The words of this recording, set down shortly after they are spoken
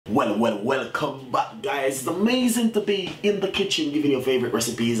Welcome back, guys. It's amazing to be in the kitchen giving your favorite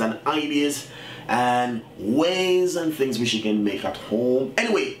recipes and ideas and ways and things which you can make at home.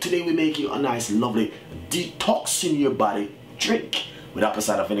 Anyway, today we make you a nice, lovely detoxing your body drink with apple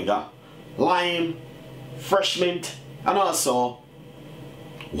cider vinegar, lime, fresh mint, and also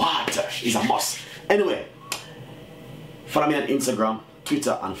water is a must. Anyway, follow me on Instagram,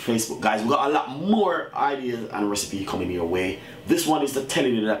 Twitter and Facebook. Guys, we got a lot more ideas and recipe coming your way. This one is to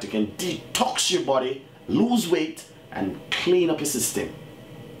telling you that you can detox your body, lose weight and clean up your system.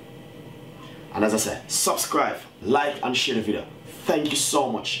 And as I said, subscribe, like and share the video. Thank you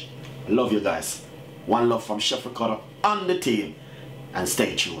so much. I love you guys. One love from Chef Ricardo and the team, and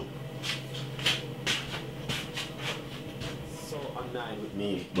stay tuned. So online with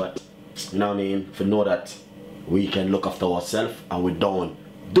me, but you know what I mean, for know that we can look after ourselves and we don't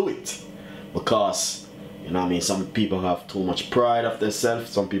do it because you know what I mean, some people have too much pride of themselves.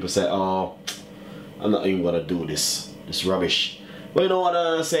 Some people say, oh, I'm not even gonna do this rubbish. But you know what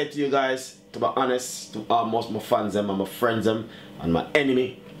I say to you guys, to be honest, to most of my fans and my friends and my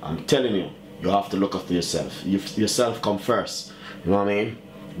enemy, I'm telling you, you have to look after yourself. Yourself come first, you know what I mean?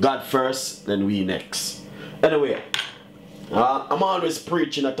 God first, then we next. Anyway, I'm always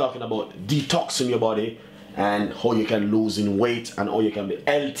preaching and talking about detoxing your body and how you can lose in weight and how you can be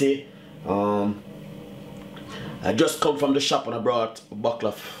healthy. I just come from the shop and I brought a bottle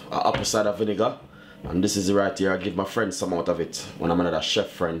of apple cider vinegar, and this is right here. I give my friend some out of it when I'm another chef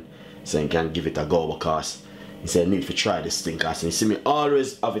friend saying can give it a go because he said need to try this thing, cause you see me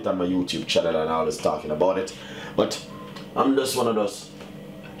always have it on my YouTube channel and always talking about it. But I'm just one of those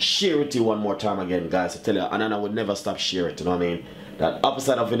share it you one more time again, guys. I tell you, and then I would never stop sharing it, you know what I mean? That apple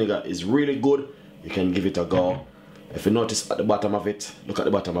cider vinegar is really good. You can give it a go. If you notice at the bottom of it, look at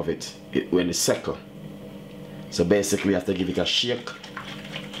the bottom of it, when it's settled. So basically you have to give it a shake.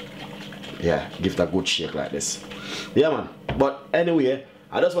 Yeah, give it a good shake like this. Yeah man, but anyway,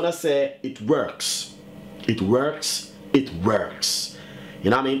 I just want to say it works. It works, it works.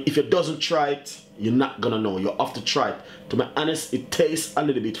 You know what I mean? If you doesn't try it, you're not gonna know. You have to try it. To be honest, it tastes a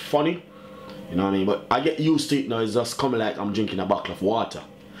little bit funny. You know what I mean? But I get used to it now. It's just coming like I'm drinking a bottle of water.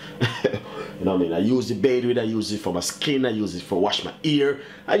 You know what I mean? I use it bathe with, I use it for my skin, I use it for wash my ear,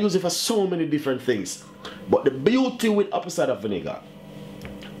 I use it for so many different things. But the beauty with apple cider vinegar,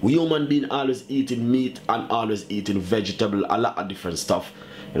 we human being always eating meat and always eating vegetable, a lot of different stuff.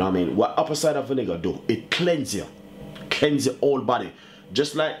 You know what I mean? What apple cider vinegar do, it cleanses you. Cleanse your whole body.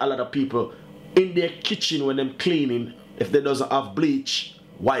 Just like a lot of people in their kitchen when them cleaning, if they doesn't have bleach,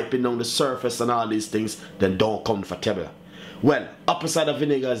 wiping down the surface and all these things, then don't comfortable. Well, apple cider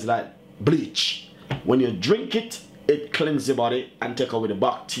vinegar is like bleach. When you drink it, it cleanses your body and take away the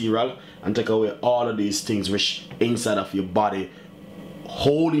bacterial and take away all of these things which inside of your body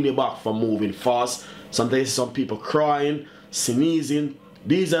holding you back from moving fast. Sometimes some people crying, sneezing.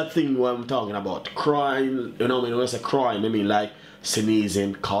 These are things what I'm talking about. Crying, you know what I mean? When I say crying, I mean like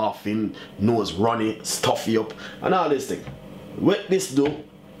sneezing, coughing, nose running, stuffy up, and all these things. What this do,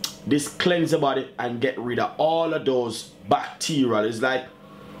 this cleanse the body and get rid of all of those bacteria. It's like,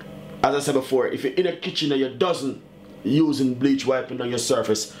 as I said before, if you're in a kitchen and you doesn't using bleach wiping on your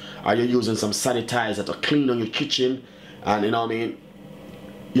surface, or you're using some sanitizer to clean on your kitchen, and you know what I mean,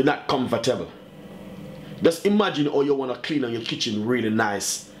 you're not comfortable. Just imagine how you want to clean on your kitchen really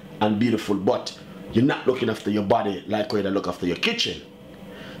nice and beautiful, but you're not looking after your body like how you look after your kitchen.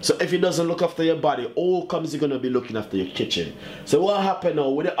 So if it doesn't look after your body, how comes you're going to be looking after your kitchen? So what happened now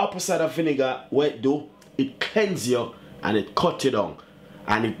with the apple cider vinegar, what it do, it cleanses you and it cuts you down.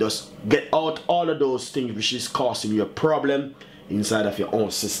 And it does get out all of those things which is causing you a problem inside of your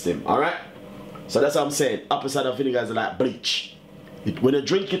own system. Alright? So that's what I'm saying. Apple cider vinegar is like bleach. When you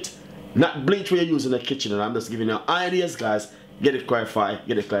drink it, not bleach where you use in the kitchen. And I'm just giving you ideas, guys. Get it clarified.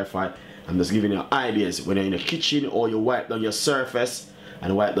 Get it clarified. I'm just giving you ideas when you're in the kitchen or you wipe down your surface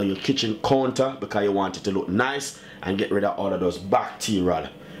and wipe down your kitchen counter because you want it to look nice and get rid of all of those bacterial.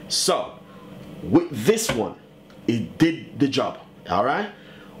 So, with this one, it did the job. Alright?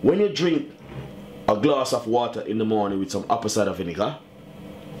 When you drink a glass of water in the morning with some apple cider vinegar,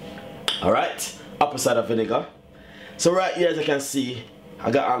 alright? Apple cider vinegar. So right here, as you can see, I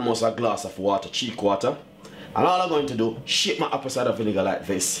got almost a glass of water, cheap water. And all I'm going to do, shake my apple cider vinegar like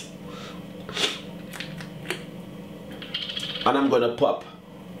this. And I'm going to pop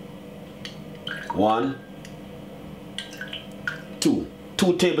 1, 2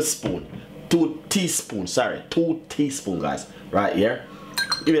 tablespoons, 2 teaspoons, sorry, 2 teaspoons, guys, right here.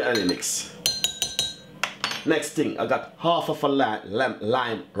 Give it a mix. Next thing, I got half of a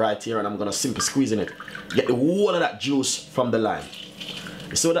lime right here, and I'm gonna simply squeeze in it. Get the whole of that juice from the lime.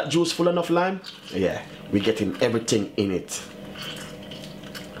 You see that juice full enough lime? Yeah, we're getting everything in it.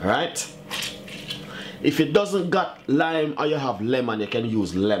 Alright? If it doesn't got lime or you have lemon, you can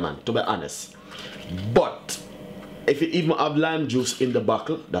use lemon, to be honest. But if you even have lime juice in the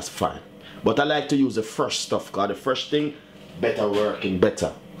bottle, that's fine. But I like to use the fresh stuff because the fresh thing better working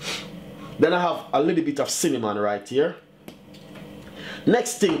better. Then I have a little bit of cinnamon right here.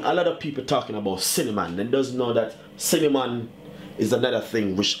 Next thing, a lot of people talking about cinnamon. They doesn't know that cinnamon is another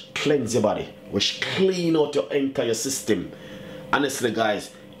thing which cleanse your body, which clean out your entire system. Honestly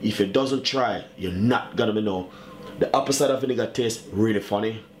guys, if you doesn't try, you're not gonna know. The apple cider vinegar tastes really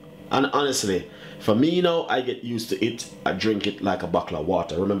funny. And honestly, for me, you know, I get used to it. I drink it like a bottle of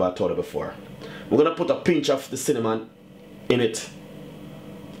water. Remember I told you before. We're gonna put a pinch of the cinnamon in it,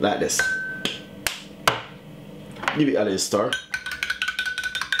 like this. Give it a little stir.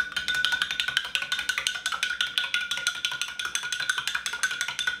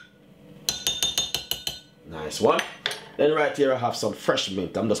 Nice one. Then right here I have some fresh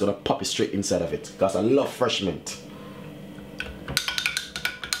mint. I'm just gonna pop it straight inside of it because I love fresh mint.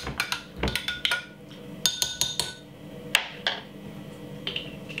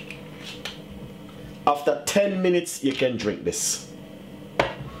 After 10 minutes you can drink this.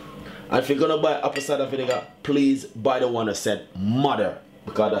 And if you're gonna buy apple cider vinegar, please buy the one that said mother,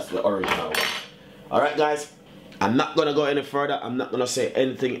 because that's the original one. Alright guys, I'm not gonna go any further. I'm not gonna say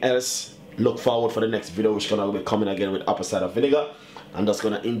anything else. Look forward for the next video, which is gonna be coming again with apple cider vinegar. I'm just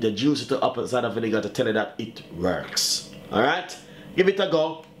gonna introduce you to apple cider vinegar to tell you that it works. Alright, give it a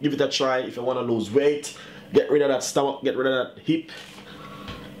go, give it a try. If you want to lose weight, get rid of that stomach, get rid of that hip,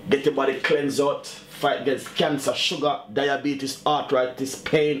 get your body cleansed out, fight against cancer, sugar, diabetes, arthritis,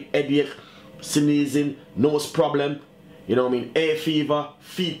 pain, headache, sneezing, nose problem, you know what I mean, hay fever,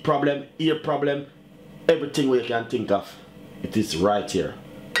 feet problem, ear problem, everything where you can think of, it is right here.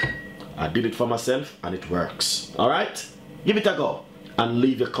 I did it for myself and it works. Alright, give it a go and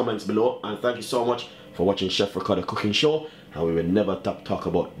leave your comments below. And thank you so much for watching Chef Ricardo cooking show. And we will never talk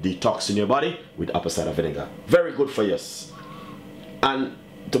about detoxing your body with apple cider vinegar. Very good for you. And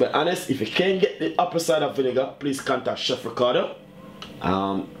to be honest, if you can't get the apple cider vinegar, please contact Chef Ricardo.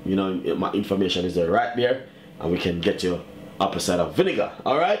 You know, my information is there right there, and we can get you apple cider vinegar.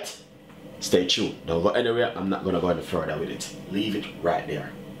 Alright, stay tuned, don't go anywhere. I'm not gonna go any further with it. Leave it right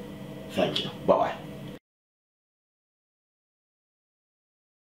there. Thank you. Bye bye.